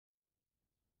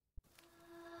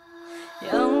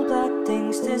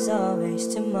past, there's always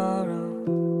tomorrow.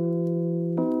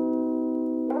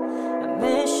 I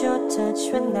miss your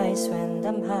touch when nights when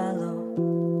I'm hollow.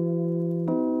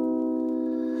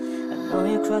 I know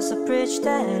you cross a bridge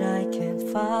that I can't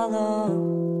follow.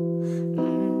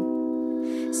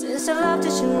 Since the love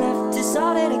that you left is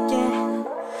all that I get,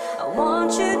 I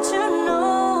want you to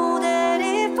know that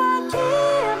if I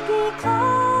can't be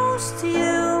close to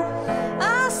you,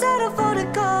 I'll settle for the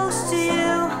ghost to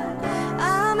you.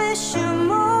 I miss you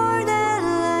more than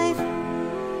life.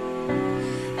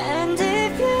 And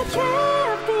if you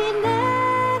can't be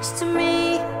next to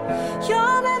me,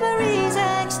 your memory's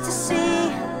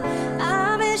ecstasy.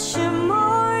 I miss you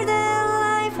more than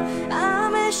life. I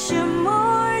miss you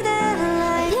more than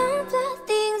life. Young blood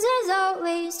thinks there's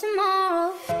always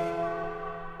tomorrow.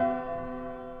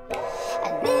 I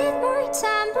need more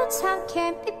time, but time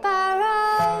can't be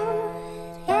borrowed.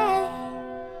 Yeah,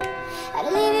 I'd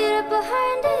leave it up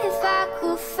behind if I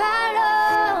could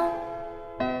follow.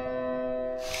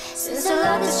 Since the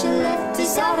love that you left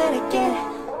is all that I get,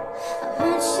 I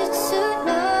want you to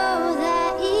know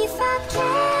that if I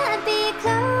can't be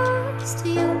close to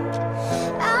you,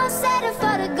 I'll settle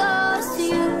for the ghost to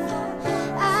you.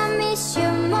 I miss you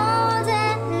more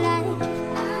than life.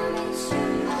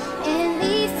 And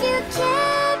if you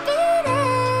can't be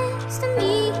next to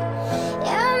me,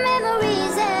 your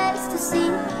memory's ecstasy.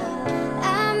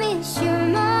 I miss you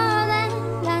more than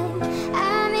life. I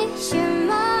miss you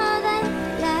more than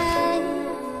life.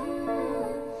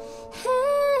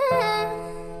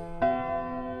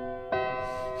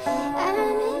 I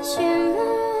miss you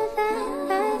more than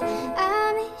life. I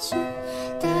miss you.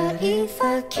 That if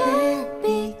I can't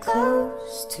be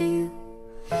close to you,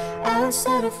 I'll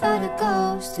settle for the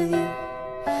ghost of you.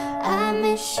 I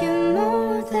miss you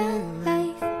more than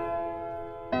life.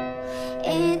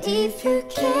 And if you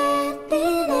can't be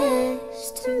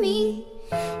next to me,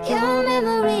 your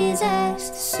memory's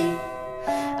ecstasy.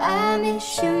 I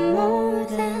miss you more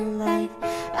than life.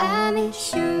 I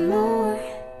miss you more